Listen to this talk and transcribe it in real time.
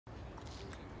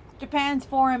Japan's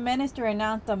foreign minister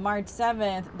announced on March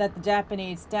 7th that the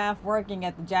Japanese staff working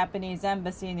at the Japanese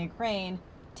embassy in Ukraine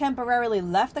temporarily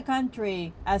left the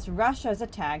country as Russia's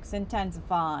attacks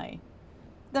intensify.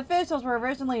 The officials were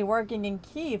originally working in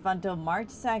Kyiv until March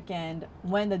 2nd,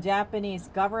 when the Japanese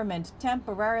government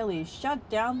temporarily shut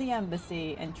down the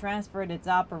embassy and transferred its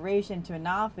operation to an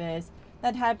office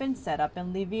that had been set up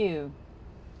in Lviv.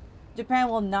 Japan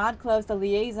will not close the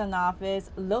liaison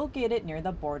office located near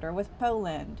the border with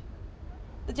Poland.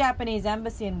 The Japanese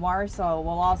embassy in Warsaw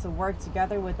will also work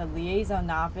together with the liaison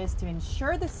office to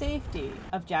ensure the safety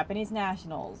of Japanese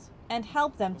nationals and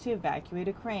help them to evacuate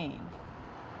Ukraine.